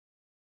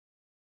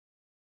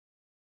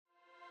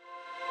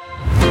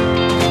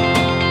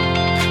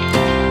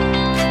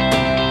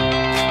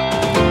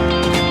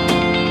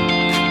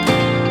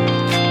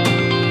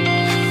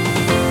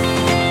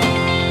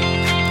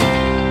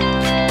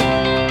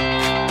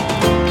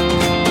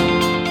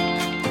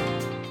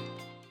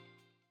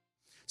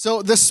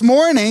So this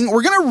morning,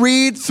 we're going to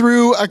read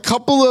through a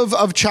couple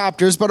of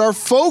chapters, but our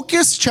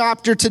focus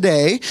chapter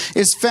today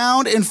is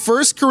found in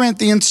 1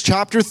 Corinthians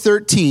chapter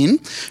 13.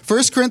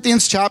 1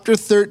 Corinthians chapter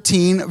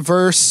 13,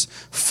 verse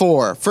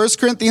 4. 1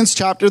 Corinthians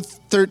chapter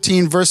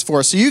 13, verse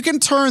 4. So you can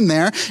turn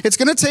there. It's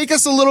going to take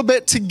us a little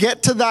bit to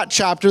get to that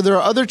chapter. There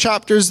are other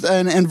chapters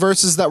and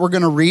verses that we're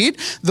going to read.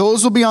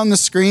 Those will be on the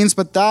screens,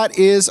 but that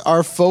is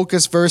our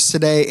focus verse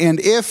today. And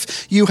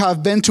if you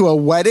have been to a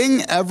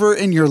wedding ever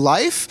in your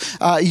life,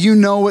 you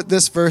know what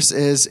this verse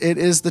is. It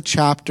is the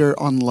chapter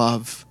on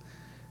love.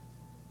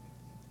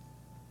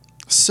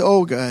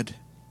 So good.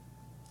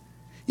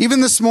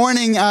 Even this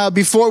morning,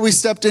 before we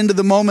stepped into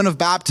the moment of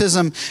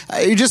baptism,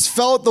 you just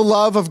felt the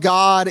love of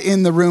God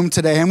in the room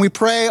today. And we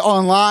pray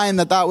online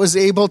that was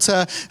able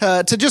to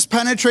just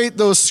penetrate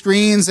those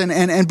screens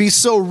and be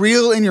so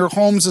real in your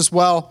homes as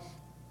well.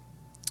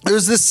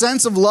 There's this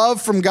sense of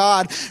love from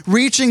God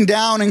reaching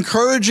down,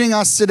 encouraging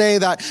us today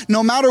that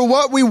no matter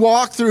what we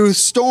walk through,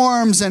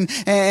 storms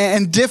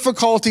and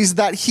difficulties,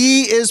 that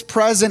He is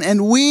present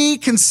and we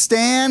can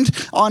stand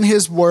on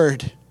His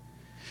word.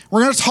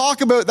 We're going to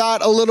talk about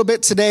that a little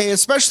bit today,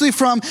 especially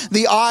from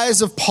the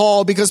eyes of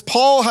Paul, because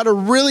Paul had a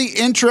really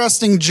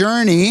interesting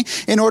journey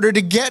in order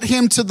to get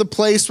him to the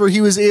place where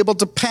he was able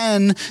to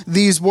pen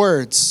these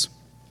words.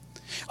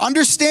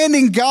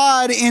 Understanding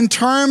God in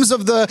terms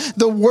of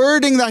the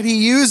wording that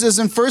he uses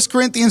in 1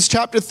 Corinthians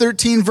chapter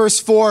 13, verse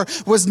 4,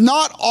 was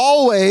not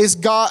always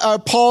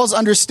Paul's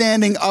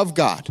understanding of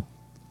God.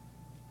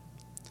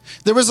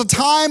 There was a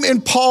time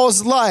in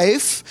Paul's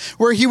life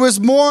where he was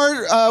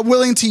more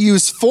willing to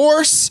use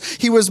force.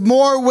 He was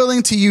more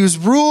willing to use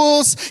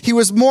rules. He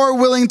was more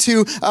willing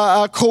to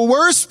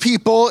coerce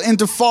people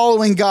into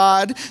following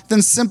God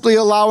than simply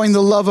allowing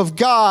the love of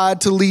God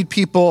to lead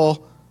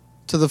people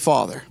to the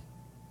Father.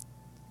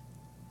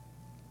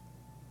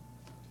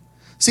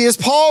 See, as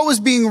Paul was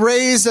being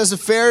raised as a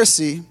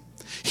Pharisee,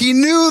 he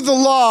knew the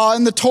law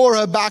and the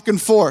Torah back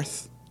and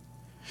forth.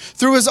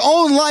 Through his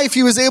own life,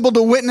 he was able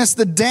to witness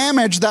the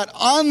damage that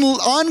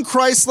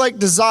un-Christ-like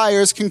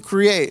desires can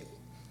create.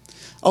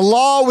 A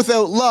law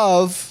without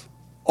love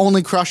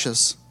only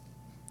crushes.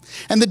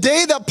 And the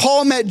day that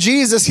Paul met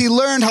Jesus, he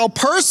learned how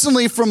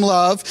personally from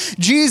love,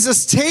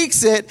 Jesus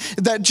takes it,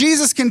 that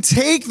Jesus can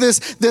take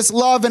this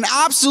love and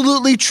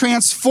absolutely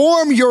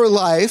transform your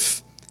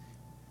life.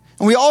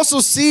 And we also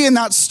see in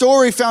that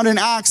story found in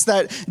Acts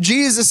that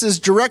Jesus is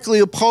directly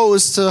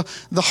opposed to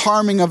the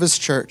harming of his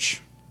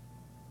church.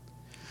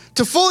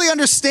 To fully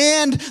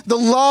understand the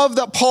love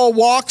that Paul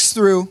walks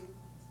through,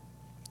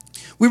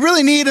 we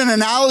really need an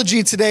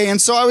analogy today. And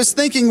so I was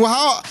thinking,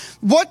 well,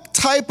 what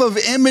type of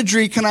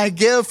imagery can I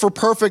give for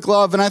perfect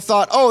love? And I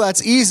thought,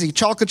 that's easy,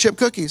 chocolate chip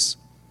cookies.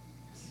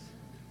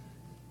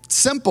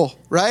 Simple,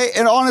 right?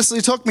 It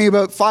honestly took me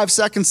about 5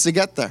 seconds to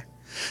get there.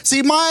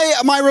 See,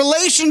 my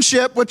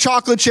relationship with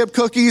chocolate chip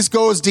cookies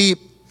goes deep.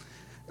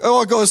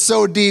 Oh, it goes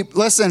so deep.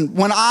 Listen,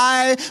 when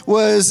I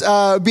was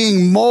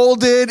being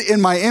molded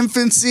in my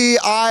infancy,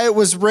 I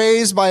was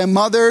raised by a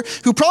mother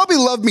who probably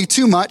loved me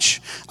too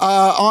much,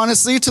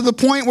 honestly, to the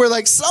point where,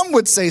 like, some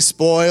would say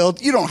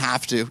spoiled. You don't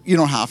have to.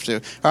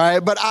 All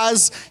right? But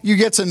as you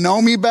get to know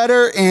me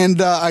better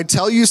and I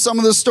tell you some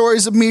of the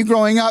stories of me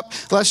growing up,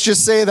 let's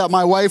just say that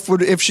my wife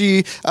would, if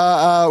she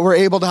were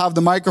able to have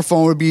the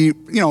microphone, would be,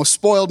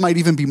 spoiled might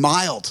even be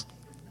mild.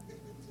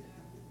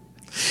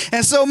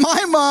 And so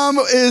my mom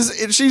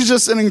she's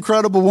just an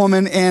incredible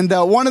woman. And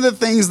one of the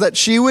things that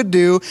she would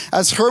do,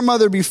 as her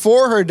mother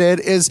before her did,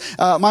 is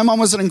my mom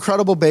was an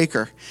incredible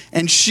baker.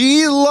 And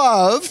she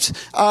loved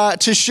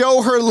to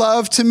show her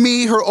love to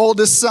me, her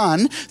oldest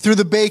son, through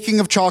the baking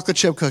of chocolate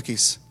chip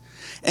cookies.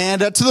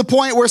 And to the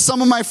point where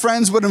some of my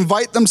friends would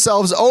invite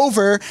themselves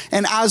over.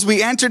 And as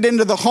we entered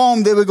into the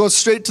home, they would go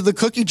straight to the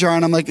cookie jar.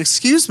 And I'm like,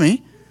 excuse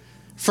me,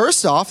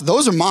 first off,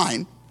 those are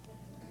mine.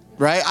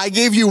 Right? I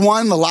gave you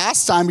one the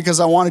last time because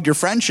I wanted your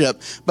friendship,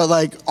 but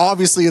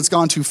obviously it's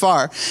gone too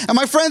far. And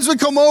my friends would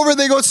come over,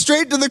 they go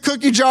straight to the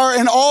cookie jar,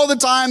 and all the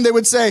time they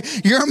would say,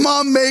 your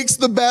mom makes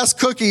the best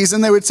cookies,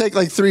 and they would take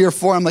 3 or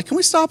 4. I'm like, can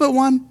we stop at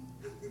 1?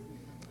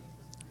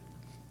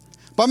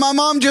 But my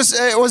mom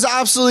it was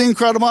absolutely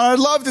incredible. And I'd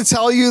love to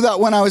tell you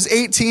that when I was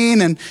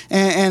 18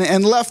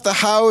 and left the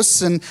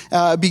house and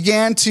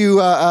began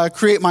to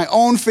create my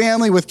own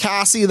family with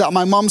Cassie, that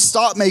my mom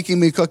stopped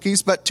making me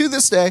cookies. But to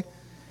this day,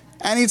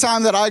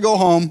 anytime that I go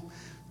home,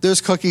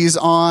 there's cookies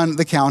on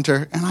the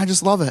counter, and I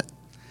just love it.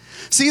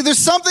 See, there's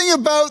something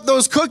about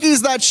those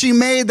cookies that she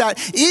made that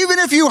even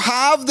if you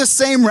have the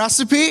same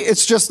recipe,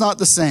 it's just not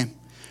the same,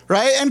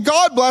 right? And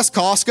God bless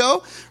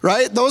Costco,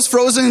 right? Those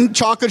frozen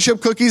chocolate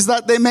chip cookies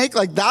that they make,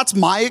 that's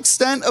my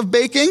extent of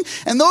baking,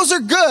 and those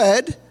are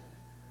good,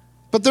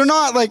 but they're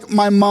not like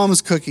my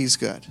mom's cookies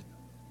good.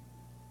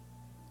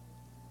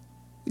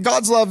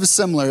 God's love is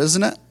similar,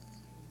 isn't it?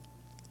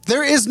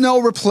 There is no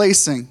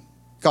replacing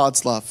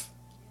God's love.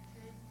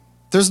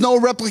 There's no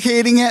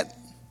replicating it.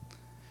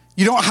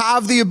 You don't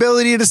have the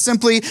ability to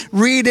simply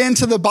read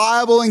into the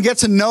Bible and get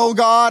to know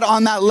God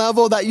on that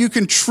level that you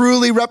can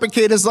truly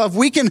replicate his love.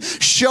 We can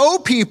show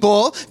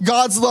people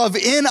God's love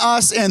in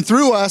us and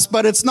through us,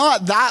 but it's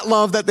not that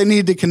love that they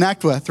need to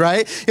connect with,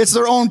 right? It's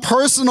their own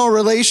personal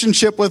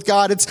relationship with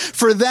God. It's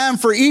for them,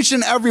 for each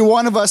and every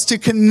one of us to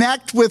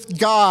connect with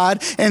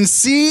God and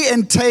see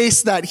and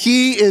taste that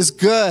he is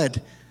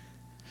good.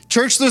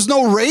 Church, there's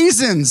no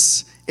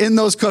raisins in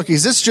those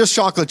cookies. It's just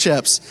chocolate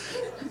chips.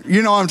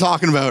 You know what I'm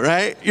talking about,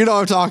 right? You know what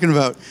I'm talking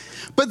about.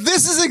 But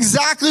this is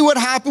exactly what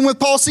happened with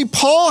Paul. See,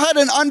 Paul had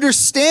an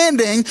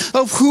understanding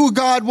of who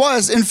God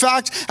was. In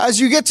fact, as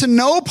you get to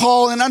know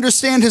Paul and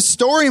understand his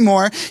story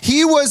more,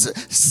 he was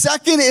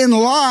second in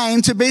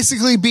line to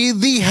basically be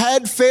the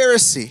head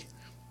Pharisee.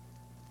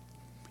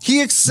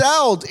 He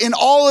excelled in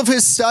all of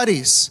his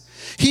studies.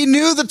 He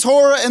knew the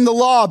Torah and the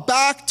law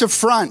back to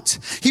front.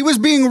 He was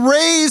being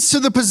raised to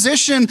the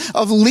position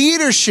of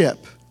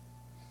leadership.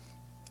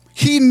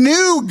 He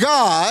knew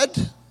God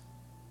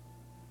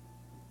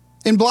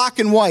in black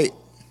and white,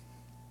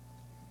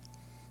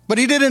 but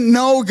he didn't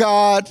know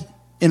God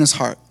in his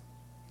heart.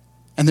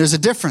 And there's a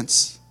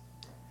difference.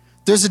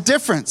 There's a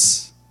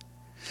difference.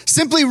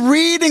 Simply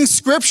reading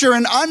scripture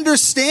and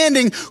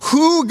understanding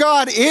who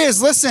God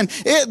is. Listen,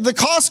 the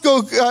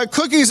Costco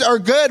cookies are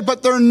good,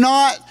 but they're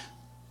not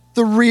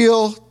the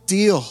real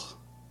deal.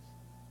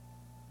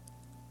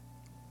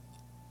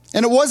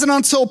 And it wasn't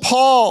until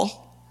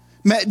Paul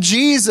met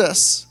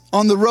Jesus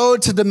on the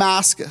road to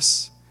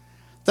Damascus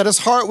that his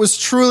heart was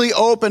truly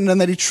opened and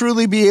that he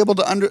truly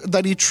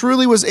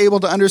was able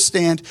to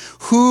understand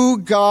who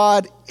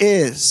God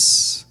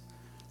is,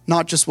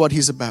 not just what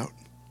he's about.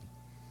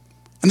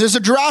 And there's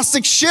a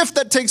drastic shift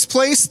that takes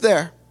place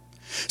there.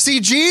 See,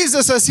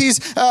 Jesus, as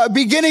he's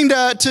beginning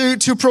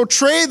to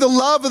portray the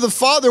love of the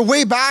Father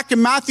way back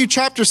in Matthew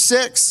chapter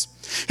 6,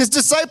 his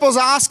disciples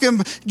ask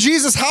him,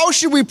 Jesus, how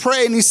should we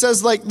pray? And he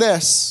says like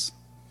this,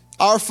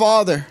 Our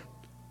Father,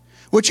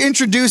 which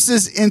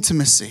introduces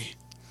intimacy.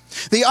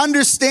 The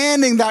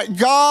understanding that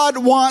God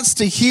wants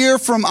to hear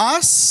from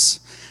us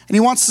and he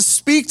wants to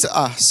speak to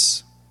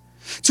us.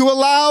 To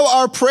allow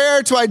our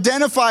prayer to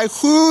identify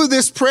who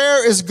this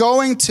prayer is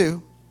going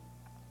to.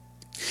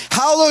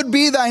 Hallowed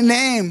be thy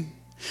name.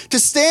 To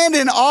stand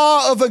in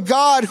awe of a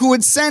God who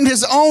would send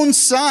his own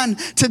son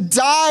to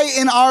die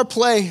in our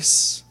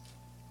place.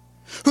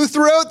 Who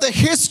throughout the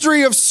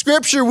history of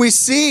Scripture we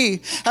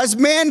see, as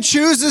man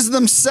chooses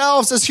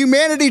themselves, as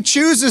humanity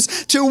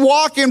chooses to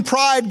walk in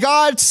pride,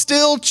 God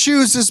still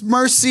chooses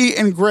mercy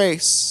and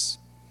grace.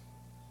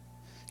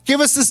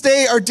 Give us this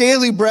day our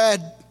daily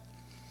bread.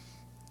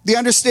 The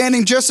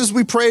understanding, just as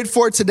we prayed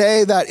for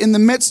today, that in the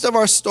midst of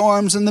our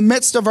storms, in the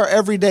midst of our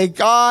everyday,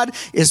 God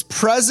is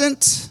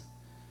present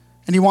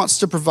and he wants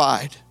to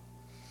provide.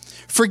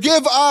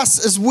 Forgive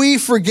us as we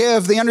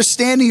forgive, the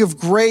understanding of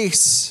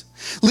grace.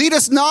 Lead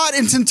us not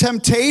into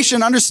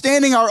temptation,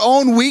 understanding our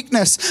own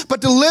weakness,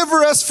 but deliver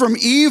us from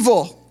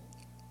evil.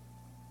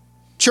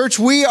 Church,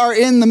 we are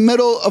in the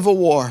middle of a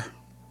war.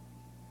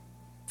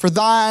 For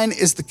thine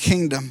is the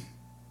kingdom,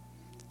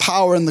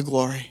 power and the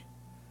glory,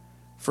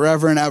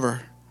 forever and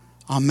ever.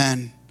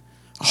 Amen.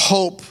 A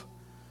hope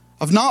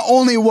of not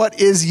only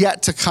what is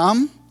yet to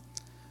come,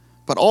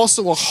 but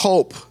also a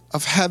hope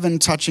of heaven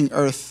touching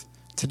earth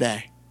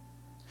today.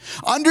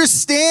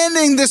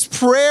 Understanding this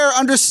prayer,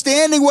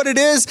 understanding what it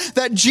is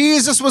that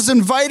Jesus was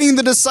inviting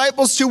the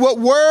disciples to, what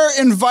we're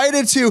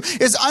invited to,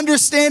 is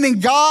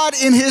understanding God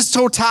in his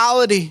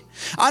totality.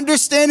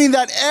 Understanding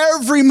that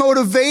every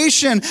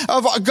motivation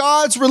of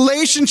God's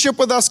relationship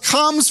with us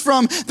comes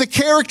from the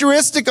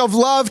characteristic of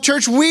love.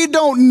 Church, we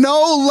don't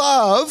know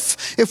love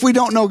if we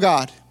don't know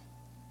God.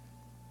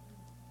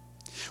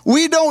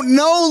 We don't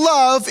know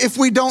love if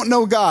we don't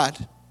know God.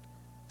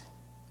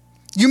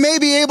 You may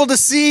be able to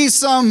see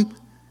some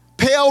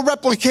pale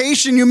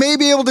replication. You may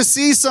be able to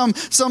see some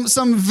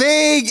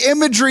vague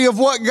imagery of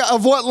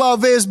what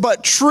love is,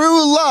 but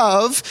true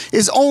love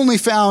is only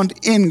found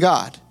in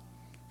God.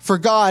 For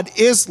God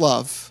is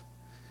love,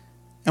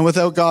 and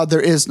without God there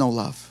is no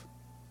love.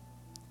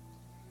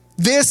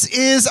 This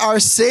is our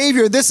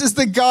Savior. This is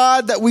the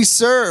God that we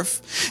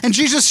serve. And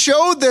Jesus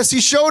showed this. He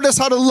showed us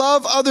how to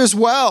love others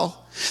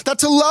well. That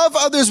to love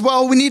others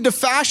well, we need to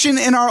fashion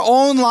in our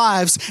own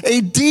lives a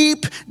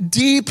deep,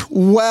 deep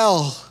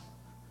well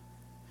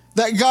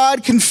that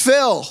God can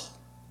fill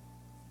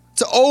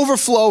to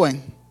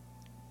overflowing.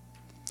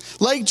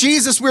 Like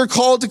Jesus, we're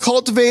called to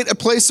cultivate a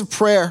place of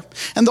prayer.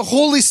 And the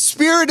Holy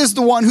Spirit is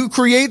the one who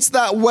creates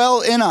that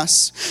well in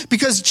us.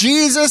 Because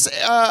Jesus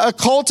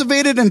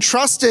cultivated and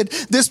trusted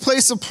this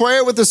place of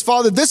prayer with his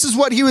Father. This is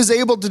what he was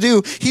able to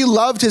do. He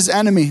loved his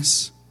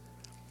enemies.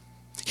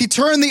 He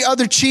turned the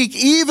other cheek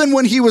even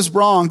when he was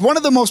wronged. One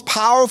of the most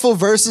powerful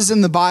verses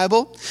in the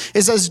Bible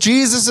is as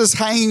Jesus is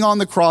hanging on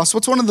the cross.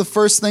 What's one of the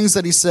first things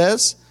that he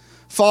says?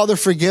 Father,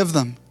 forgive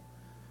them,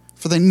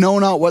 for they know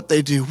not what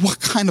they do. What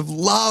kind of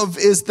love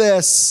is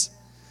this?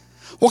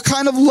 What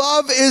kind of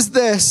love is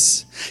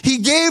this? He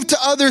gave to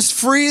others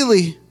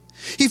freely.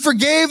 He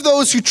forgave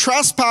those who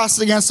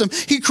trespassed against him.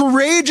 He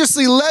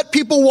courageously let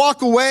people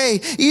walk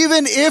away,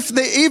 even if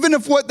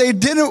they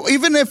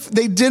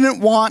didn't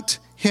want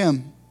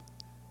him.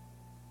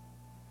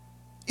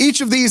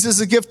 Each of these is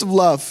a gift of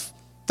love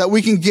that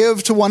we can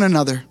give to one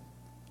another.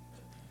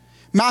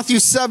 Matthew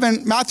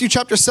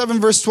chapter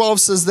 7, verse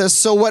 12 says this,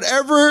 "So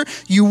whatever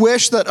you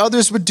wish that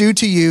others would do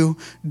to you,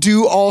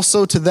 do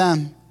also to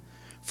them.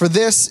 For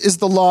this is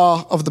the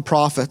law of the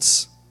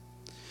prophets."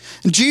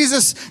 And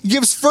Jesus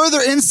gives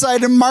further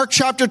insight in Mark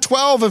chapter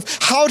 12 of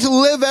how to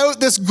live out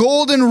this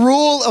golden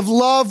rule of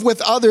love with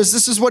others.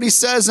 This is what he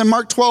says in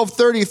Mark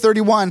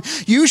 12:30-31.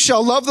 "You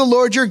shall love the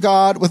Lord your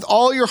God with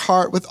all your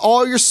heart, with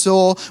all your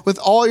soul, with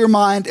all your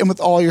mind, and with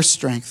all your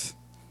strength."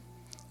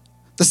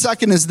 The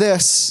second is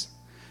this,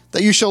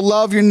 that you shall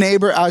love your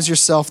neighbor as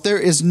yourself. There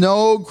is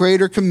no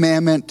greater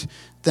commandment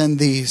than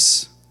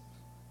these.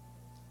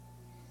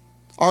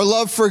 Our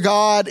love for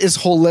God is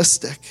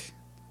holistic.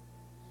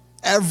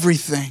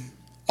 Everything,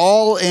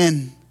 all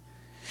in.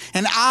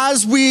 And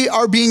as we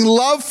are being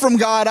loved from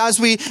God, as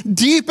we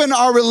deepen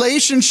our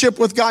relationship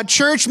with God,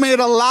 church, may it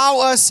allow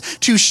us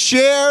to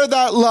share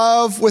that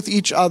love with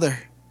each other.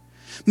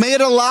 May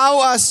it allow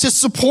us to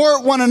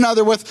support one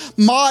another with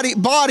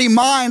body,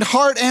 mind,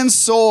 heart, and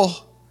soul.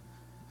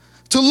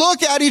 To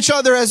look at each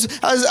other as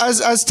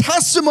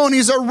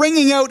testimonies are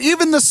ringing out,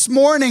 even this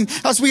morning,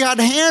 as we had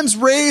hands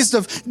raised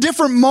of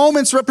different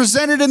moments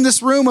represented in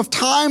this room of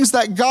times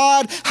that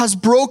God has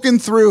broken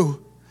through,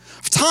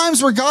 of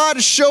times where God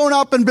has shown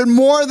up and been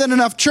more than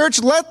enough. Church,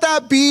 let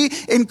that be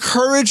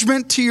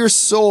encouragement to your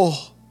soul.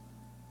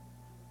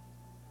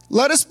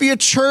 Let us be a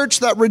church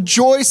that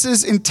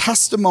rejoices in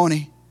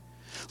testimony.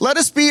 Let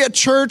us be a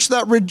church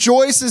that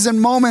rejoices in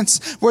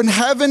moments when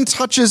heaven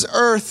touches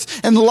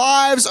earth and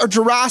lives are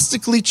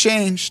drastically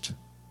changed.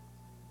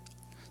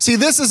 See,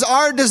 this is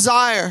our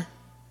desire.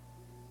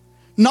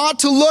 Not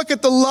to look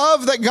at the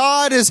love that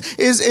God is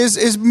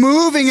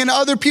moving in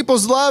other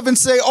people's love and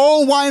say,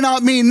 "Oh, why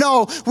not me?"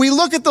 No, we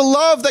look at the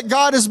love that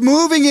God is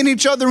moving in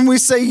each other and we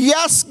say,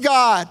 "Yes,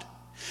 God.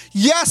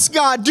 Yes,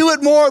 God, do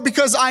it more,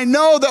 because I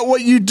know that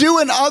what you do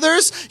in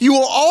others, you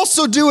will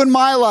also do in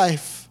my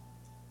life."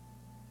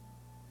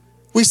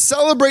 We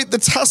celebrate the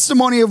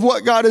testimony of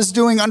what God is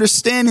doing,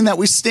 understanding that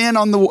we stand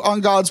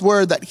on God's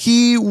word, that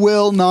he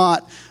will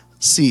not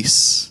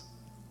cease.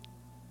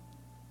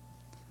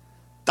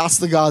 That's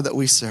the God that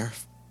we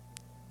serve.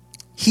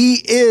 He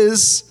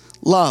is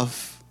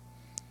love.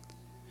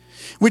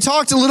 We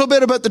talked a little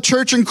bit about the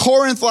church in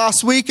Corinth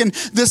last week, and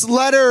this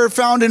letter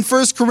found in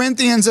 1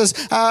 Corinthians as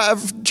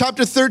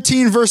chapter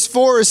 13, verse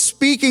 4 is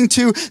speaking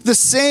to the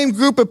same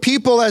group of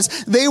people as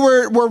they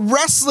were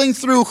wrestling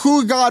through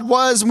who God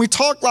was. And we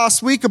talked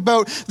last week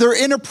about their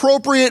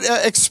inappropriate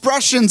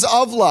expressions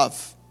of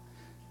love.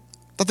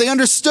 That they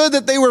understood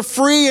that they were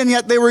free, and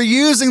yet they were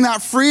using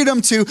that freedom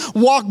to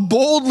walk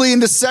boldly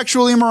into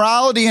sexual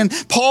immorality. And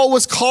Paul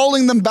was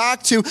calling them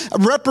back to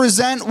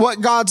represent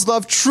what God's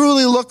love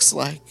truly looks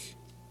like.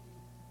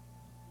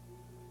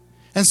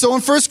 And so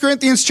in 1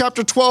 Corinthians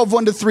chapter 12,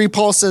 1-3,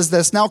 Paul says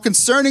this, "Now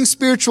concerning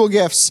spiritual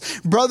gifts,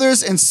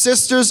 brothers and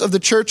sisters of the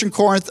church in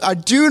Corinth, I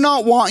do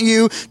not want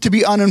you to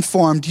be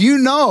uninformed. You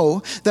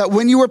know that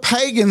when you were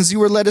pagans, you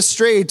were led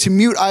astray to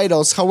mute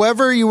idols,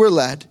 however you were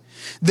led.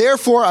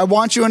 Therefore, I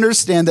want you to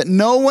understand that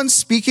no one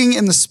speaking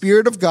in the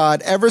Spirit of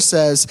God ever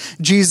says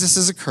Jesus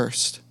is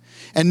accursed.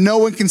 And no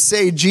one can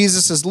say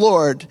Jesus is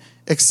Lord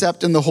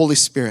except in the Holy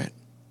Spirit."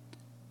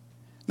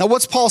 Now,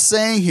 what's Paul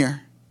saying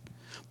here?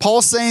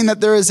 Paul's saying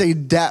that there is a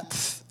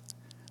depth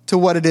to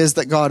what it is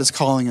that God is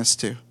calling us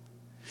to.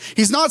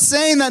 He's not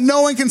saying that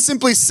no one can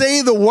simply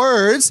say the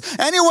words.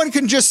 Anyone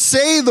can just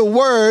say the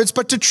words,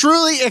 but to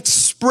truly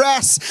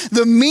express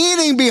the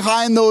meaning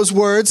behind those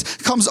words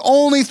comes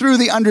only through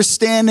the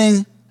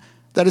understanding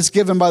that is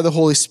given by the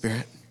Holy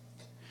Spirit.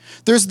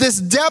 There's this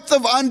depth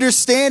of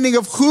understanding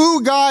of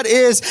who God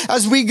is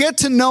as we get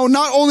to know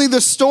not only the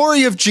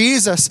story of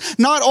Jesus,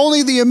 not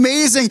only the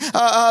amazing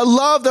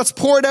love that's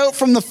poured out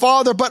from the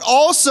Father, but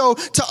also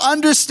to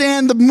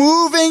understand the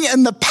moving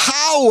and the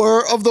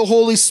power of the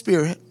Holy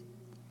Spirit.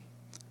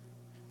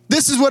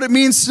 This is what it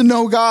means to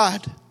know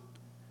God.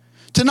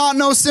 To not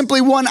know simply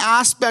one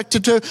aspect,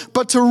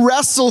 but to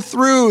wrestle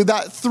through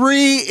that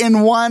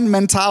 3-in-1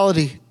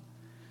 mentality.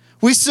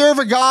 We serve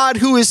a God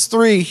who is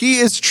three. He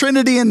is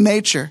Trinity in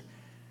nature.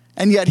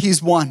 And yet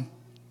he's one.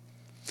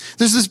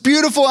 There's this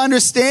beautiful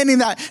understanding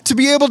that to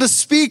be able to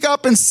speak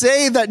up and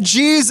say that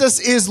Jesus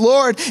is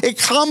Lord, it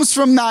comes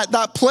from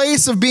that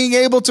place of being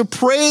able to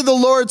pray the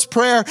Lord's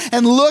Prayer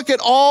and look at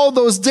all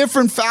those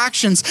different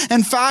factions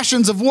and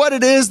fashions of what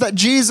it is that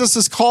Jesus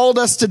has called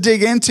us to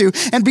dig into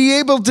and be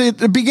able to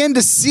begin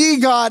to see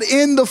God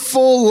in the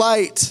full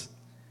light.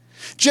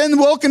 Jen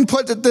Wilkin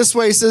put it this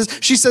way,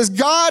 she says,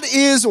 God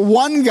is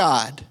one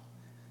God.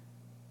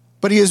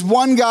 But he is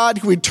one God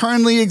who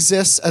eternally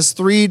exists as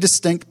three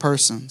distinct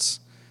persons,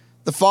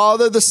 the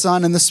Father, the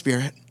Son, and the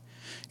Spirit.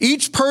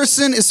 Each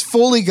person is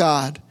fully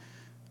God,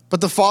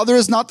 but the Father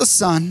is not the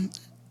Son,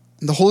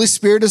 and the Holy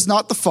Spirit is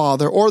not the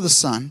Father or the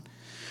Son,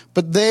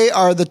 but they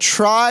are the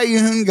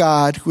triune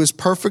God who is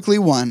perfectly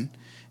one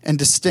and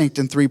distinct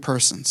in three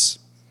persons.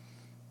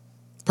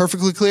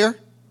 Perfectly clear?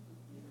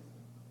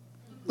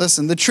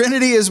 Listen, the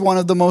Trinity is one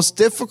of the most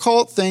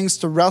difficult things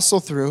to wrestle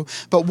through,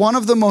 but one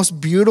of the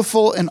most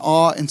beautiful and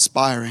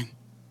awe-inspiring.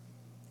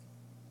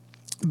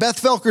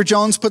 Beth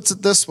Felker-Jones puts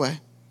it this way.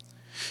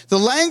 The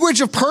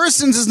language of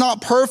persons is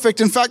not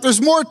perfect. In fact, there's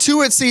more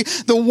to it. See,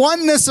 the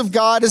oneness of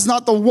God is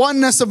not the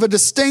oneness of a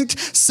distinct,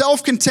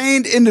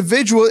 self-contained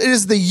individual. It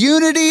is the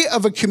unity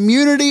of a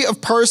community of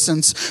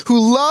persons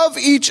who love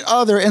each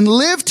other and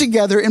live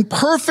together in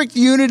perfect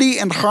unity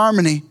and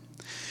harmony.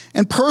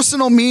 And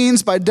personal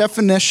means, by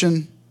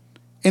definition,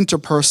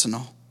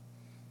 interpersonal.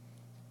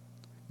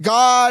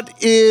 God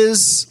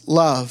is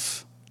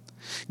love.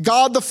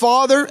 God the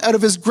Father, out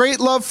of his great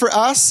love for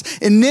us,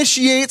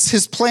 initiates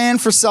his plan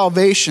for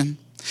salvation.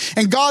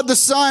 And God the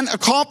Son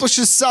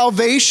accomplishes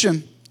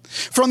salvation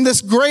from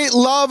this great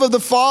love of the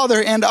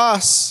Father and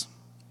us.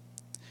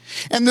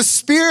 And the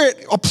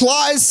Spirit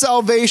applies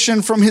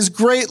salvation from his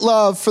great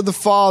love for the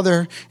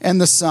Father and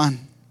the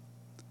Son.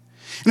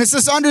 And it's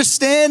this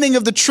understanding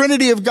of the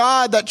Trinity of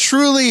God that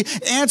truly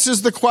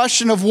answers the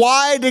question of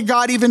why did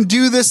God even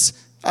do this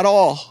at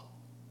all?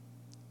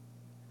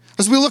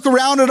 As we look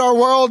around at our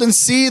world and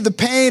see the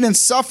pain and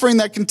suffering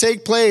that can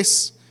take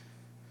place,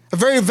 a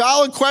very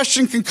valid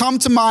question can come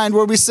to mind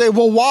where we say,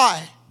 well,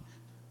 why?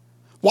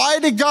 Why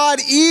did God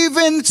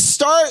even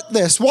start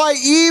this? Why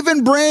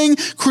even bring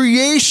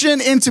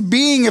creation into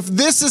being if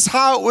this is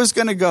how it was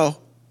going to go?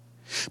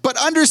 But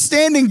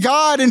understanding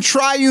God in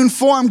triune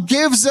form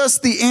gives us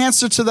the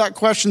answer to that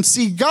question.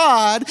 See,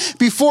 God,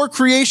 before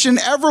creation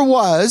ever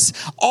was,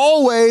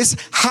 always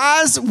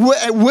has,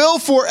 will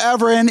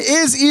forever, and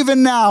is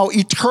even now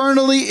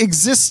eternally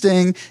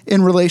existing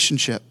in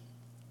relationship.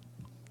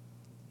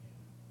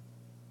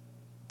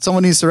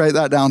 Someone needs to write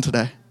that down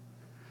today.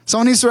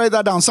 Someone needs to write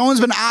that down.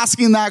 Someone's been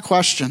asking that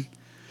question.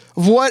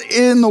 What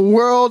in the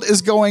world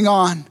is going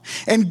on?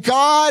 And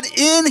God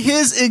in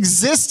his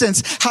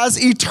existence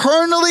has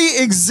eternally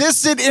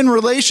existed in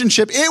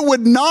relationship. It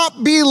would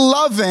not be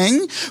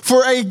loving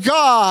for a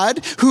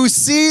God who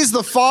sees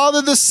the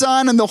Father, the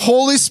Son, and the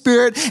Holy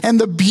Spirit and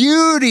the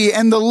beauty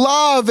and the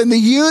love and the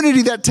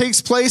unity that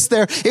takes place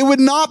there. It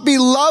would not be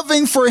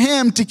loving for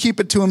him to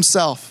keep it to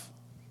himself.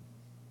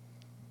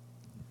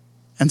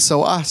 And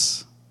so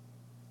us.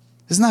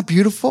 Isn't that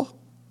beautiful?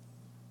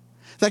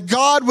 That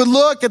God would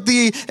look at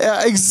the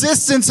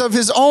existence of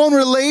his own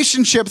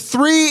relationship,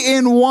 three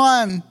in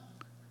one.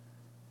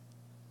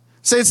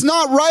 Say, it's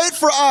not right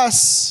for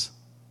us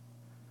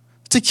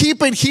to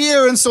keep it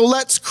here, and so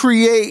let's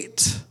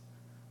create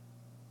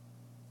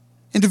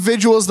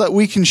individuals that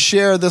we can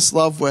share this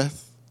love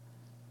with.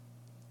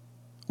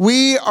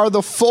 We are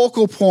the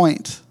focal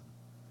point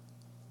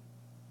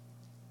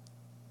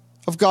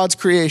of God's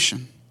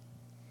creation.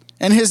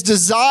 And his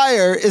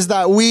desire is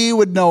that we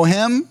would know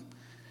him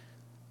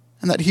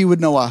and that he would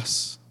know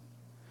us,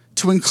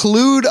 to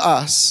include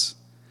us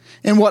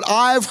in what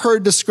I've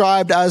heard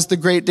described as the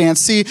great dance.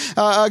 See,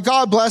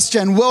 God bless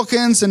Jen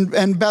Wilkins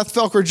and Beth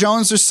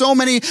Felker-Jones. There's so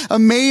many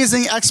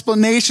amazing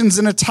explanations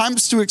and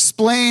attempts to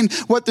explain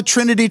what the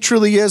Trinity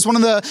truly is. One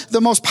of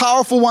the most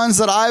powerful ones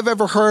that I've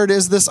ever heard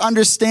is this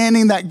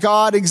understanding that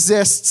God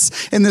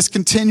exists in this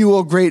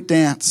continual great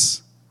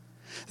dance.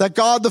 That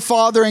God the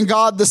Father and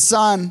God the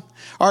Son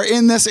are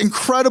in this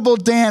incredible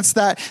dance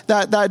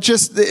that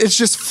just, it's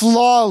just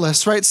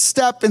flawless, right?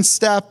 Step and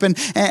step, and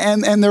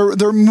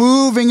they're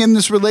moving in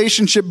this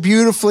relationship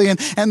beautifully.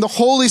 And the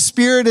Holy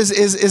Spirit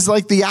is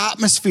like the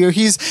atmosphere.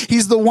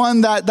 He's the one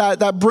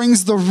that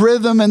brings the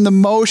rhythm and the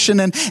motion.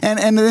 And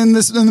in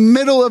the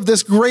middle of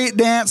this great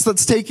dance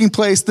that's taking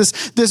place,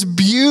 this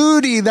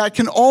beauty that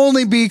can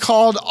only be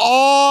called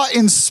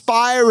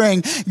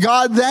awe-inspiring,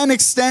 God then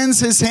extends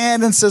his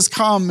hand and says,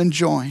 come and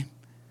join.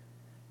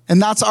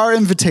 And that's our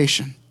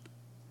invitation,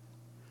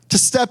 to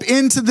step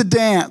into the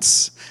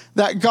dance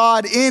that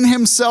God in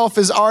himself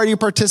is already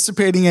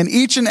participating in,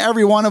 each and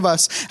every one of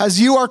us.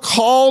 As you are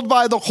called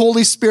by the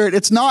Holy Spirit,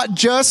 it's not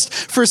just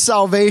for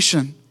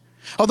salvation.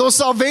 Although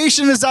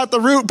salvation is at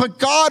the root, but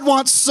God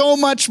wants so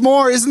much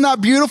more. Isn't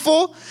that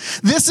beautiful?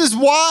 This is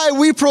why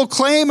we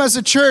proclaim as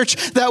a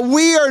church that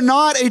we are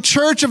not a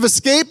church of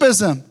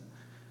escapism.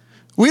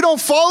 We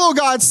don't follow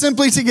God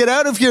simply to get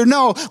out of here.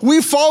 No,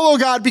 we follow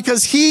God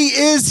because he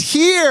is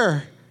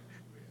here.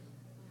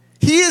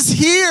 He is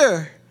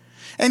here.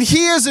 And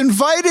he has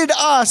invited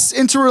us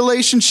into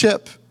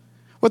relationship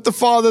with the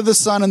Father, the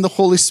Son, and the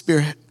Holy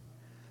Spirit.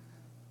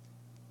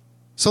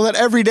 So that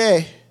every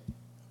day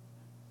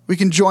we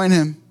can join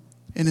him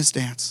in his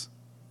dance.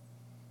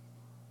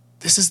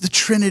 This is the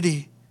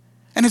Trinity.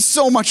 And it's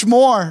so much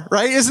more,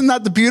 right? Isn't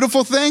that the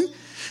beautiful thing?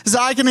 Is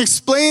that I can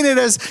explain it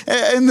as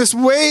in this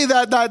way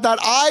that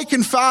I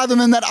can fathom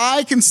and that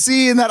I can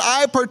see and that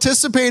I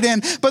participate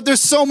in. But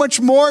there's so much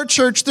more,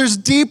 church. There's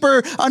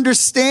deeper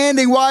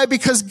understanding. Why?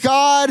 Because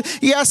God,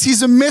 yes,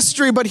 he's a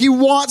mystery, but he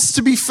wants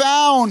to be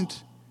found.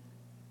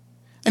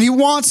 And he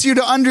wants you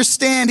to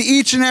understand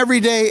each and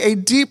every day a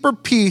deeper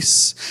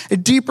peace, a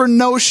deeper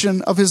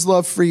notion of his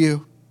love for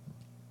you.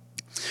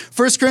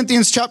 1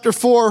 Corinthians chapter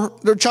 12,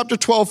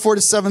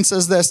 4-7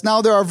 says this,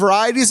 "Now there are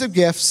varieties of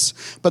gifts,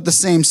 but the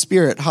same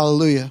Spirit."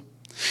 Hallelujah.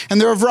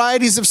 "And there are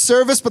varieties of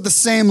service, but the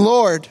same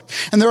Lord.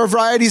 And there are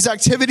varieties of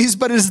activities,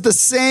 but it is the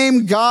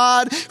same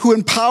God who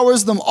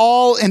empowers them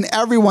all in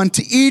everyone.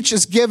 To each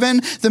is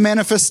given the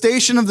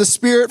manifestation of the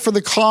Spirit for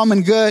the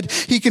common good."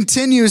 He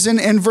continues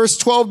in verse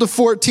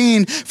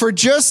 12-14, "For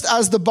just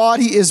as the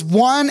body is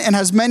one and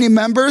has many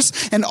members,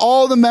 and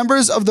all the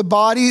members of the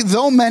body,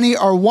 though many,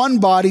 are one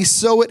body,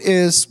 so it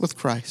is with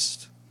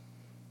Christ.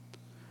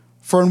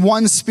 For in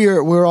one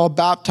Spirit we're all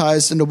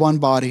baptized into one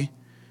body,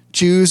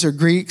 Jews or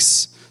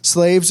Greeks,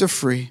 slaves are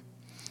free,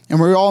 and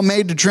we're all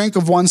made to drink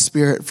of one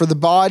Spirit, for the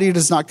body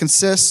does not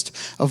consist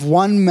of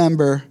one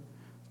member,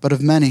 but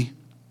of many."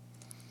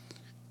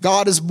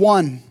 God is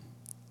one.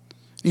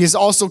 He has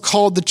also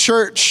called the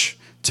church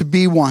to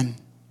be one.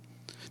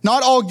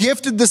 Not all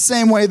gifted the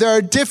same way. There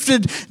are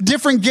different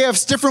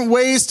gifts, different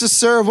ways to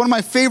serve. One of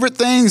my favorite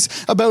things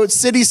about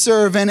City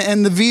Serve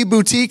and the V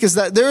Boutique is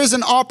that there is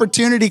an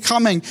opportunity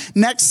coming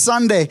next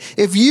Sunday.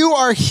 If you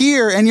are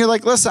here and you're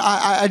like, listen,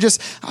 I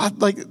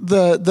like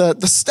the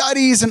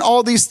studies and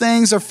all these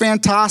things are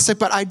fantastic,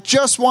 but I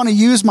just want to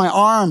use my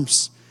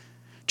arms.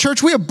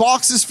 Church, we have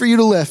boxes for you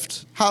to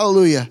lift.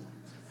 Hallelujah.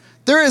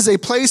 There is a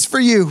place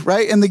for you,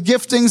 right? In the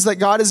giftings that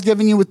God has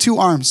given you with two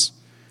arms.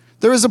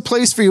 There is a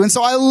place for you. And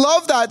so I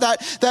love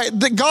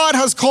that God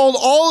has called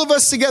all of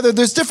us together.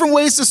 There's different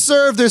ways to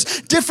serve. There's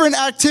different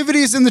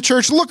activities in the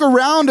church. Look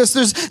around us.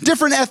 There's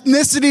different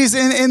ethnicities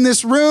in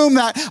this room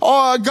that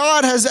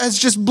God has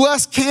just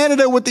blessed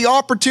Canada with the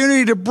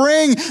opportunity to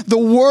bring the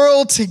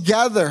world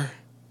together.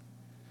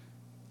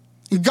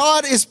 And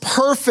God is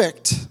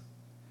perfect.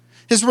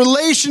 His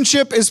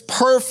relationship is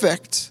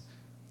perfect.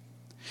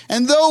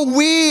 And though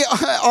we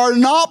are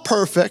not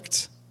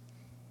perfect,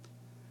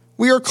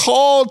 we are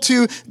called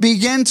to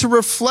begin to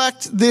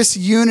reflect this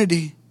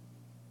unity.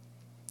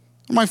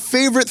 One of my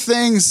favorite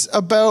things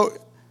about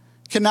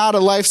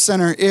Kanata Life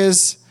Center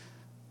is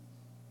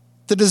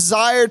the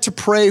desire to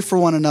pray for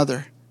one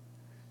another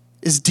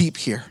is deep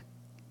here.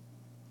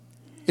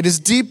 It is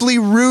deeply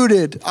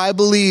rooted, I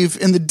believe,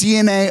 in the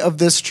DNA of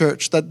this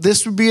church, that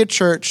this would be a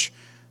church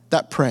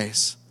that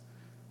prays.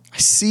 I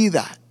see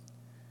that.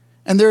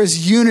 And there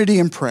is unity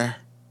in prayer.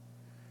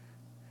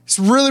 It's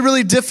really,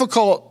 really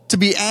difficult to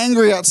be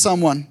angry at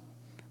someone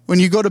when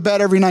you go to bed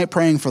every night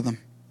praying for them.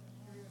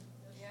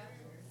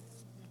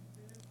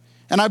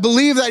 And I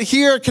believe that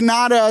here at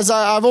Kanata, as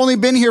I've only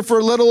been here for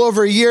a little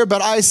over a year,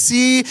 but I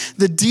see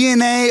the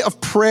DNA of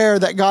prayer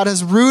that God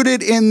has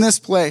rooted in this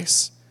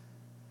place.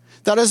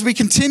 That as we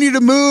continue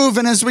to move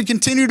and as we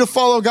continue to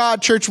follow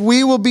God, church,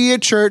 we will be a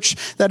church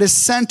that is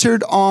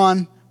centered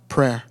on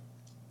prayer.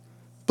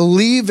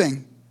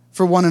 Believing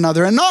for one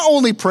another. And not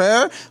only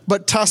prayer,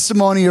 but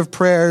testimony of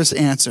prayers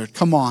answered.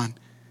 Come on.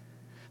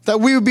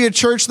 That we would be a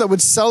church that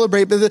would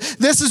celebrate. But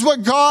this is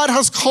what God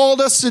has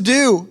called us to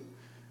do.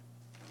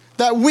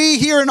 That we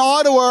here in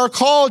Ottawa are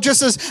called,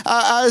 just as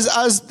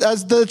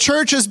the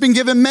church has been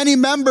given many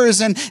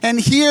members, and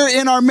here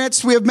in our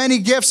midst we have many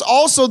gifts.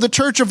 Also, the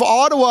Church of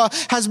Ottawa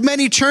has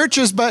many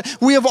churches, but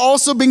we have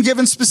also been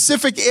given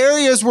specific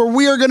areas where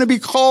we are going to be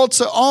called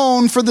to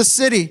own for the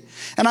city.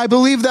 And I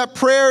believe that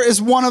prayer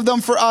is one of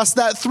them for us,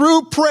 that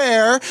through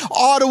prayer,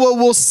 Ottawa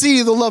will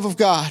see the love of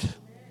God.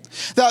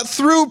 That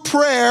through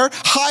prayer,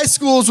 high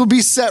schools will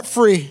be set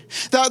free.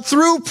 That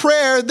through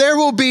prayer, there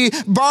will be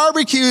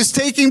barbecues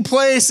taking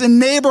place in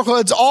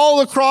neighborhoods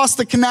all across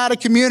the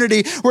Kanata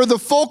community where the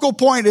focal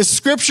point is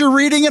scripture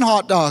reading and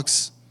hot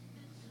dogs.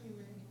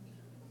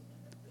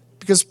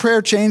 Because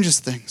prayer changes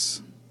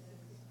things.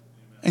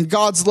 And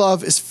God's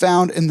love is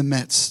found in the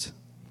midst.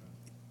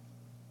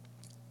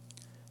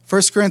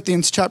 1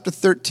 Corinthians chapter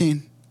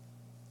 13.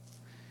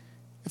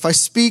 If I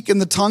speak in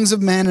the tongues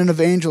of men and of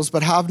angels,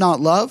 but have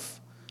not love,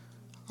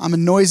 I'm a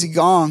noisy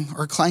gong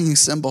or a clanging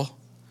cymbal.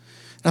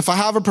 And if I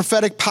have a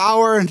prophetic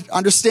power and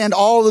understand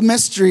all the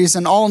mysteries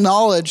and all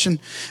knowledge, and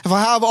if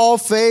I have all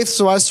faith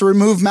so as to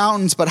remove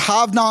mountains, but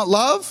have not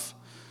love,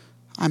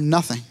 I'm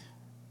nothing.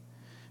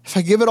 If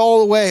I give it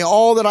all away,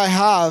 all that I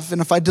have, and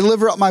if I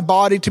deliver up my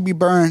body to be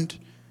burned,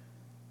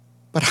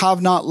 but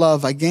have not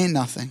love, I gain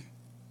nothing.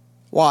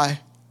 Why?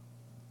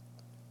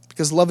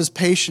 Because love is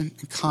patient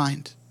and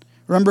kind.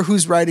 Remember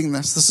who's writing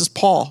this. This is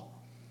Paul,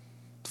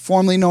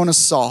 formerly known as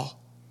Saul,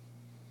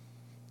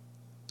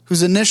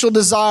 whose initial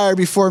desire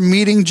before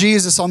meeting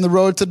Jesus on the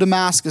road to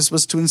Damascus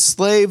was to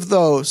enslave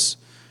those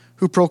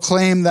who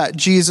proclaimed that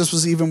Jesus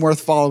was even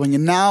worth following.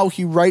 And now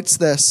he writes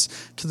this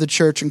to the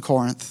church in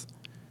Corinth.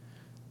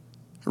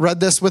 I read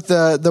this with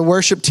the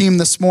worship team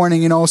this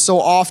morning. You know, so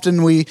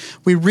often we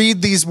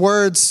read these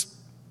words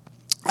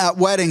at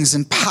weddings,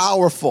 and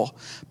powerful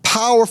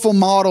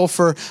model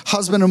for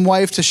husband and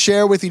wife to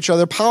share with each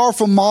other,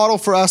 powerful model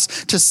for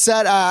us to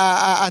set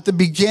at the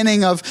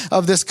beginning of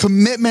this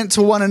commitment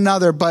to one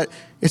another. But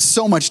it's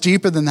so much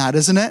deeper than that,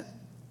 isn't it?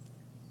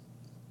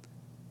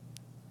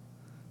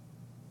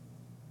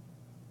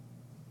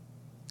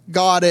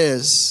 God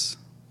is,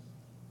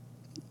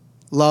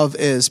 love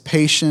is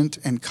patient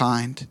and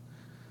kind.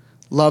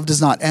 Love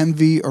does not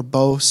envy or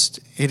boast.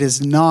 It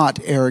is not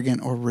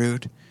arrogant or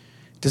rude.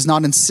 It does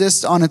not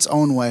insist on its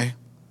own way.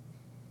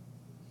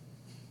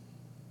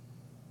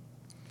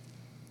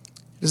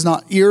 It is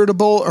not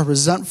irritable or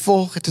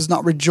resentful. It does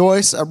not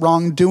rejoice at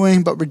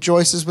wrongdoing, but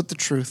rejoices with the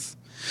truth.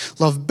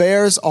 Love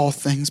bears all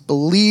things,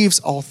 believes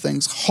all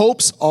things,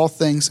 hopes all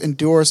things,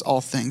 endures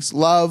all things.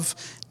 Love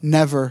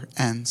never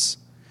ends.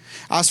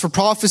 As for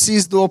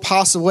prophecies, they will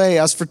pass away.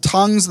 As for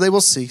tongues, they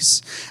will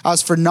cease.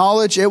 As for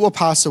knowledge, it will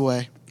pass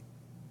away.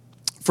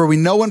 For we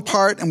know in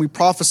part and we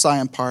prophesy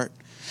in part.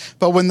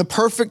 But when the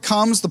perfect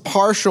comes, the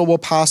partial will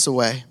pass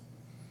away.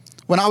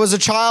 When I was a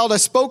child, I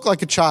spoke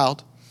like a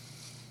child.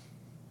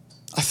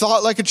 I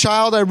thought like a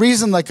child, I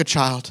reasoned like a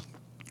child.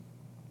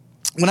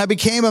 When I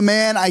became a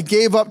man, I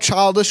gave up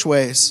childish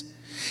ways.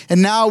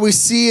 And now we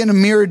see in a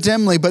mirror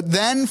dimly, but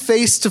then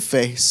face to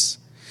face.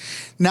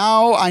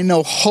 Now I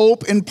know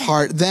hope in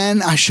part,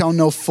 then I shall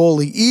know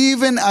fully,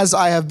 even as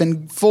I have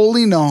been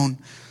fully known.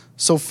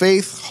 So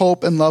faith,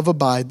 hope, and love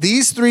abide.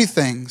 These three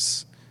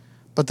things,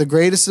 but the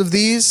greatest of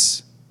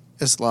these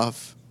is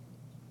love.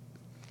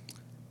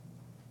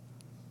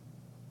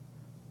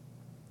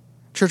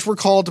 Church, we're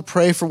called to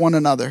pray for one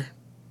another.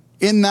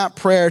 In that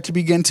prayer, to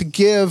begin to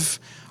give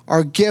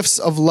our gifts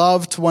of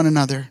love to one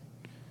another.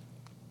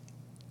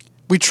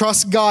 We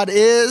trust God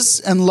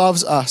is and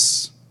loves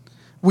us.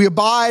 We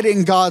abide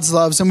in God's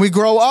loves and we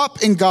grow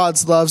up in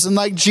God's loves. And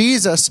like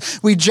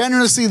Jesus, we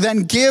generously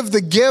then give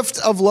the gift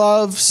of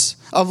love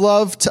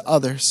to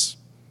others.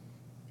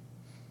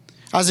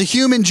 As a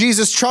human,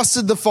 Jesus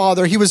trusted the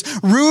Father. He was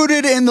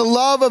rooted in the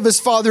love of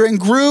his Father and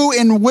grew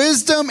in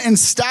wisdom and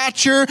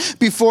stature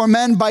before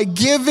men by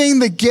giving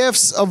the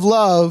gifts of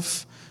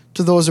love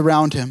to those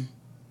around him.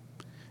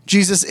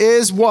 Jesus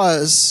is,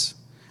 was,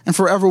 and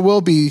forever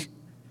will be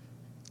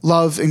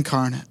love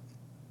incarnate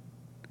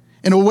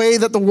in a way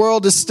that the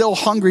world is still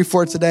hungry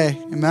for today.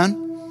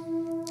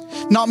 Amen?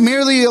 Not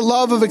merely a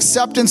love of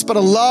acceptance, but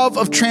a love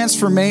of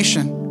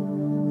transformation.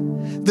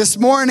 This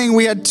morning,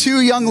 we had two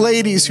young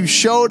ladies who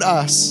showed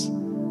us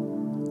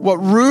what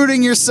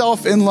rooting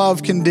yourself in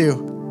love can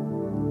do.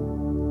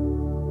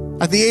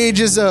 At the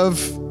ages of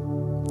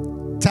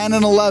 10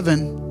 and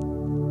 11,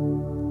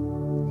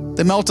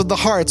 they melted the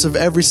hearts of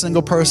every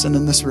single person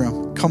in this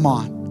room. Come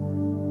on.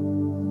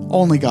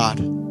 Only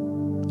God.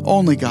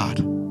 Only God.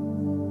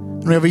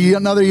 And we have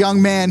another young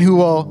man who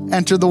will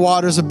enter the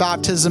waters of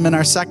baptism in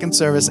our second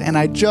service, and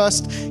I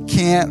just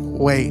can't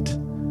wait.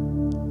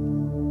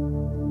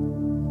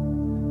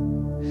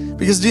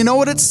 Because do you know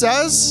what it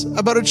says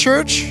about a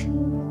church?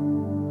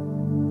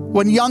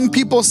 When young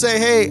people say,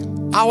 hey,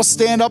 I'll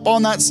stand up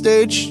on that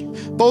stage.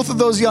 Both of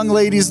those young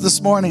ladies this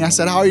morning, I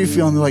said, how are you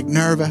feeling? They're like,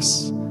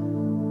 nervous,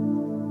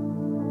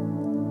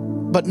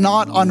 but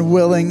not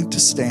unwilling to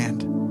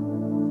stand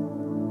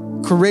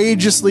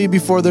courageously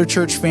before their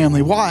church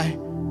family. Why?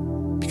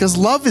 Because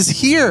love is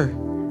here.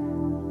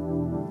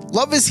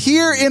 Love is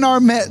here in our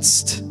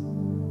midst.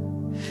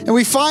 And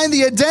we find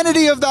the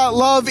identity of that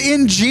love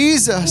in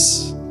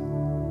Jesus.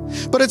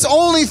 But it's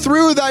only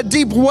through that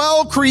deep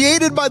well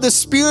created by the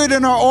Spirit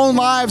in our own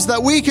lives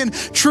that we can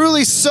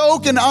truly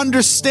soak and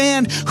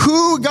understand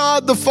who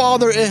God the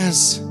Father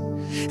is.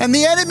 And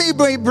the enemy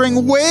may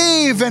bring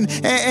wave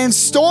and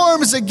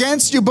storms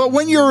against you, but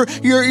when your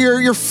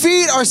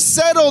feet are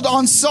settled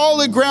on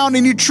solid ground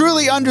and you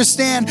truly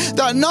understand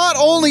that not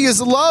only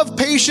is love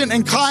patient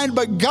and kind,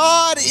 but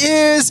God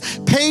is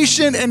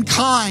patient and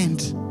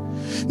kind.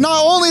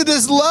 Not only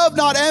does love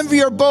not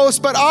envy or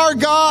boast, but our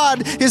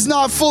God is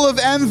not full of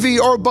envy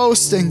or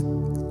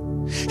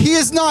boasting. He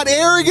is not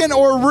arrogant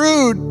or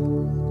rude.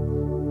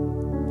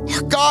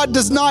 Our God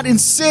does not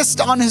insist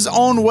on his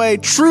own way.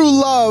 True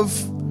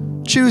love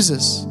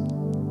chooses.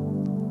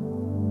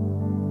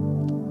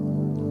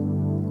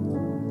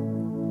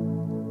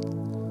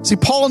 See,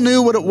 Paul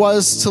knew what it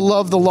was to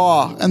love the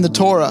law and the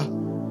Torah,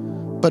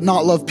 but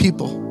not love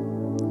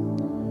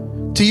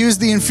people. To use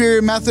the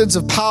inferior methods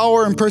of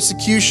power and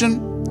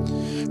persecution,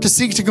 to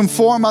seek to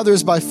conform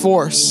others by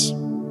force.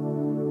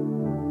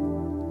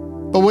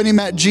 But when he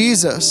met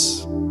Jesus,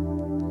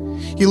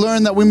 he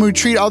learned that when we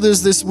treat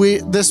others this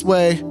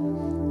way,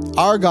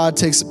 our God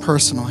takes it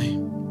personally.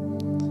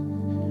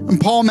 And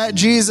Paul met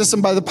Jesus,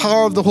 and by the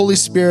power of the Holy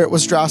Spirit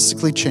was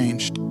drastically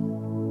changed.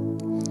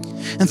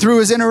 And through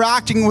his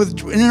interaction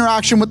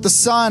with the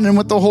Son and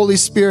with the Holy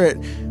Spirit,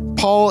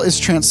 Paul is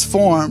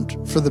transformed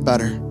for the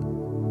better.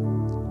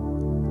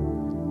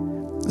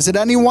 Is it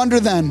any wonder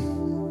then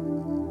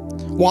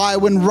why,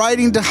 when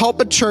writing to help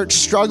a church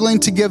struggling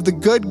to give the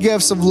good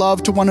gifts of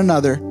love to one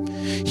another,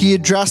 he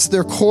addressed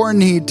their core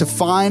need to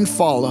find,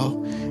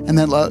 follow, and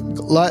then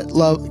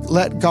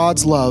let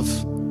God's love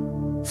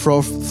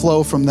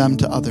flow from them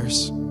to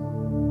others.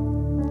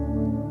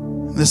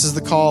 This is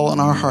the call on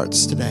our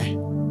hearts today,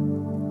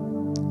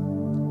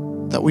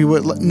 that we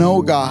would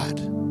know God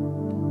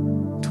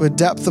to a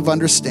depth of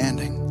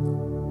understanding,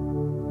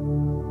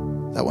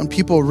 that when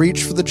people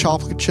reach for the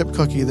chocolate chip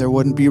cookie, there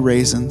wouldn't be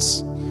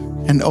raisins,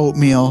 and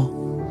oatmeal,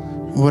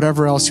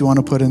 whatever else you want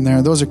to put in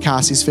there. Those are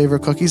Cassie's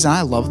favorite cookies, and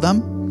I love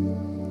them.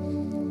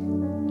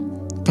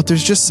 But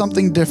there's just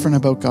something different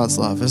about God's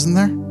love, isn't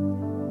there?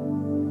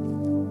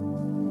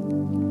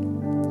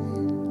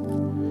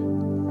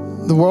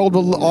 The world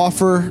will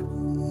offer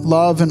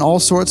love in all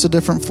sorts of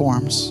different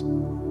forms,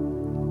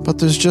 but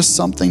there's just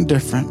something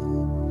different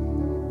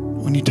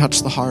when you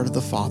touch the heart of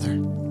the Father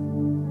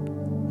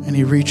and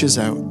he reaches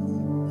out,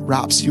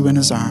 wraps you in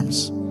his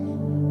arms,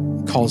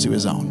 calls you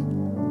his own.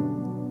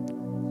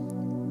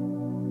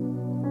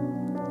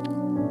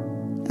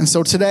 And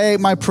so today,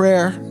 my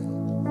prayer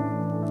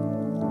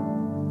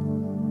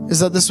is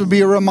that this would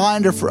be a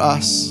reminder for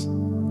us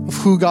of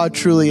who God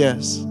truly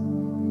is.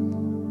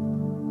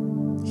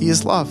 He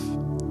is love.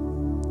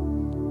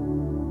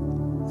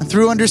 And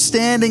through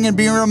understanding and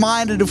being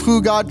reminded of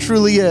who God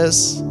truly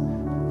is,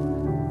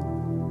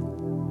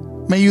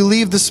 may you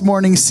leave this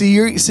morning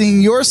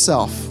seeing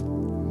yourself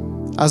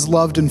as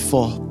loved and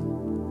full.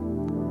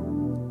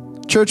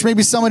 Church,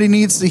 maybe somebody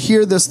needs to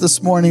hear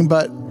this morning,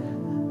 but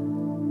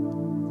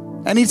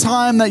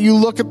anytime that you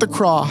look at the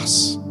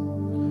cross,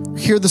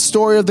 hear the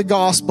story of the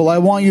gospel, I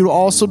want you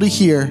also to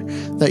hear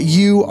that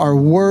you are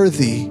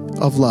worthy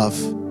of love.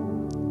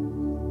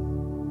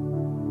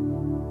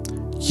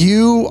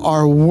 You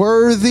are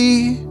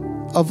worthy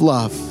of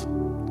love.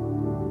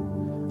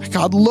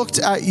 God looked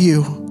at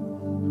you,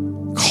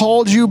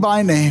 called you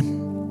by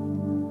name,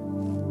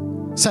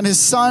 sent his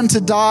son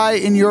to die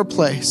in your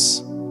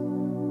place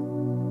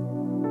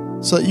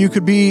so that you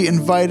could be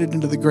invited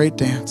into the great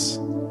dance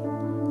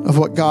of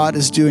what God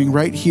is doing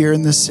right here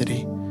in this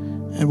city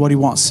and what he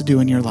wants to do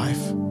in your life.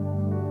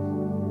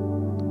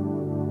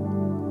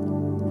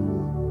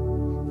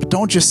 But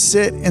don't just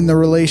sit in the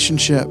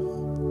relationship.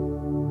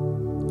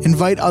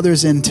 Invite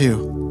others in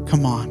too.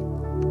 Come on.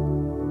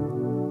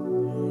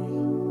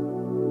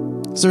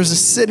 So there's a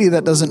city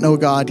that doesn't know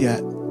God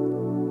yet,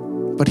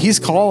 but he's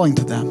calling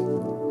to them.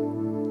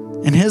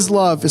 And his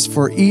love is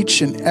for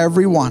each and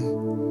every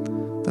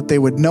one, that they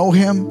would know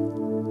him,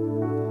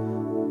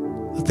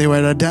 that they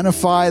would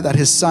identify that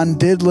his son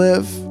did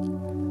live,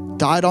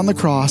 died on the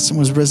cross, and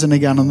was risen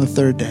again on the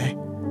third day.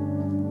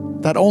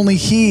 That only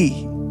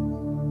he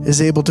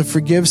is able to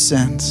forgive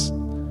sins,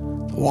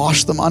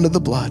 wash them under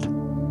the blood,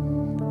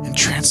 and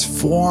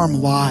transform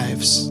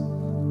lives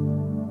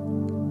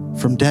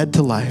from dead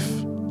to life.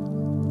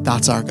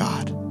 That's our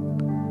God.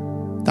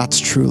 That's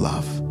true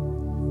love.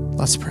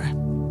 Let's pray.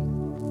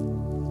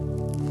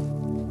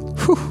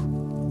 Whew.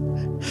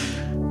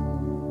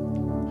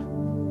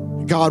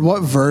 God,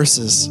 what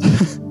verses.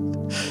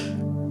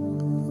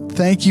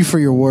 Thank you for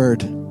your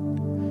word.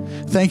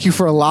 Thank you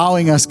for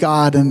allowing us,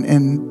 God, in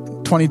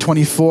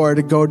 2024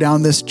 to go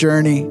down this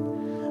journey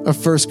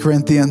of 1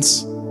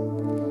 Corinthians.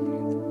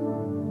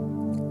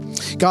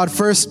 God,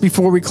 first,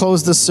 before we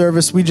close this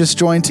service, we just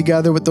joined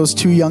together with those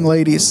two young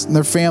ladies and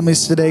their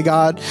families today,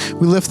 God.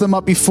 We lift them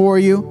up before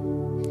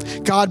you.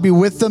 God, be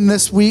with them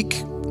this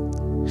week.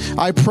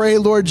 I pray,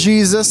 Lord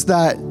Jesus,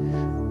 that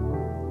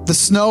the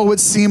snow would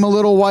seem a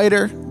little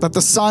whiter, that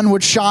the sun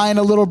would shine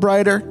a little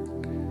brighter.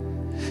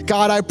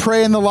 God, I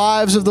pray in the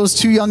lives of those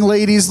two young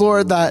ladies,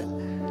 Lord, that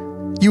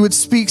you would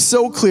speak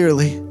so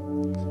clearly.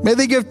 May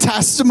they give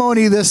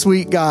testimony this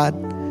week, God,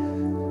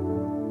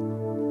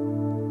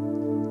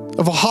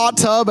 of a hot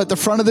tub at the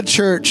front of the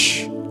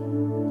church,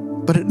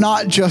 but it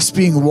not just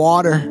being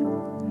water,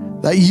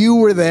 that you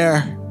were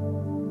there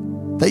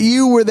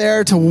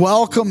to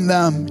welcome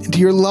them into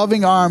your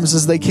loving arms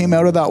as they came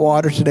out of that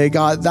water today.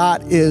 God,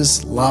 that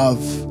is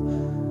love.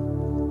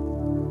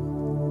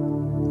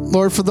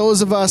 Lord, for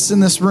those of us in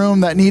this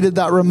room that needed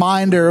that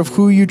reminder of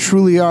who you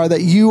truly are,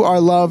 that you are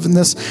love, and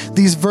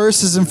these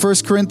verses in 1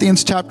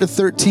 Corinthians chapter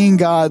 13,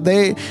 God,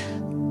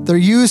 they're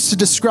used to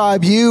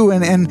describe you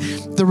and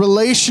the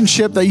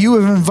relationship that you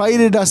have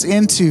invited us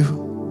into.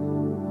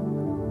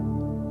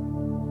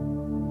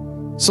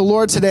 So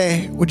Lord,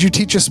 today, would you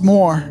teach us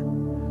more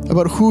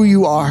about who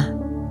you are?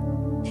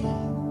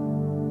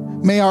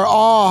 May our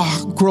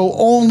awe grow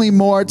only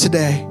more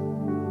today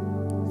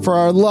for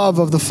our love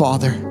of the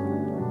Father.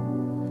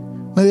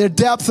 May the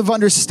depth of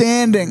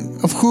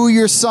understanding of who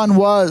your Son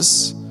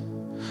was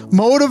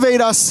motivate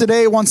us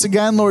today once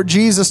again, Lord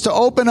Jesus, to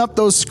open up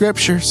those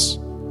scriptures,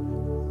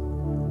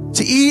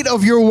 to eat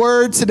of your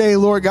word today,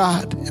 Lord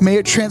God, and may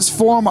it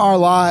transform our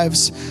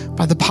lives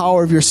by the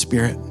power of your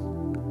Spirit.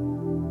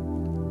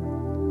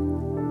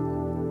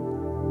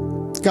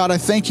 God, I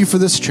thank you for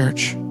this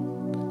church.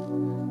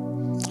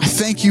 I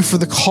thank you for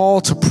the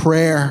call to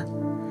prayer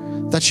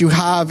that you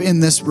have in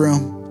this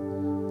room.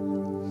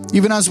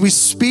 Even as we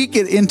speak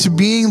it into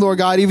being, Lord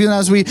God, even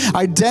as we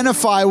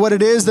identify what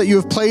it is that you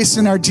have placed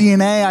in our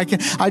DNA,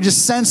 I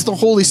just sense the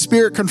Holy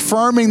Spirit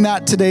confirming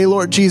that today,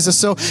 Lord Jesus.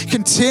 So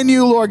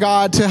continue, Lord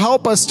God, to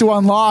help us to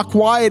unlock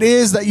why it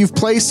is that you've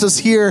placed us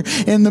here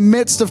in the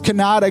midst of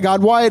Kanata,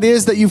 God, why it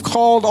is that you've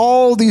called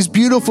all these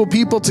beautiful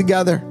people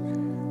together.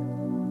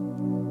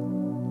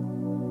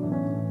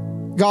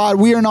 God,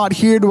 we are not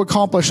here to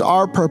accomplish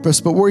our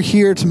purpose, but we're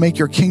here to make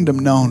your kingdom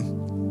known.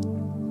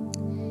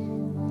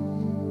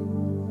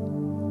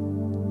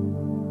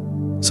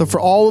 So for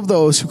all of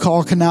those who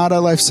call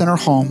Kanata Life Center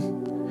home,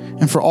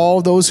 and for all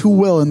of those who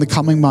will in the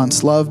coming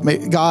months,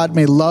 God,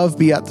 may love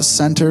be at the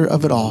center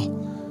of it all.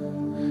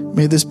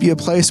 May this be a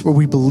place where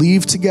we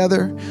believe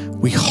together,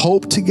 we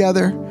hope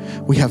together,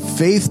 we have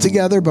faith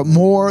together, but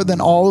more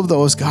than all of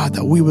those, God,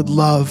 that we would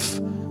love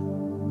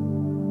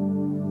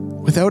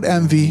without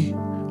envy,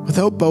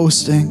 without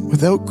boasting,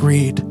 without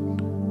greed,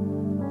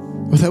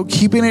 without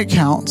keeping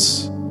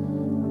accounts.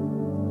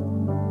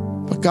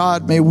 But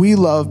God, may we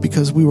love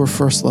because we were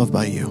first loved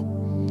by you.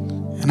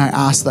 And I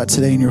ask that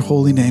today in your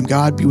holy name.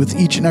 God, be with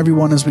each and every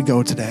one as we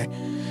go today.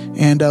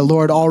 And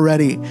Lord,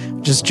 already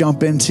just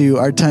jump into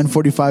our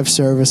 10:45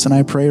 service. And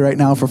I pray right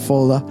now for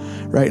Fola.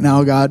 Right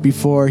now, God,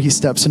 before he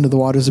steps into the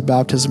waters of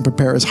baptism,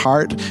 prepare his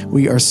heart.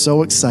 We are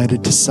so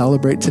excited to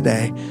celebrate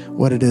today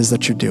what it is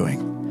that you're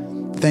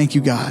doing. Thank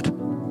you, God.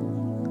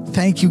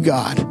 Thank you,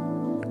 God,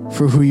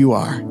 for who you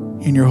are.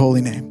 In your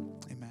holy name.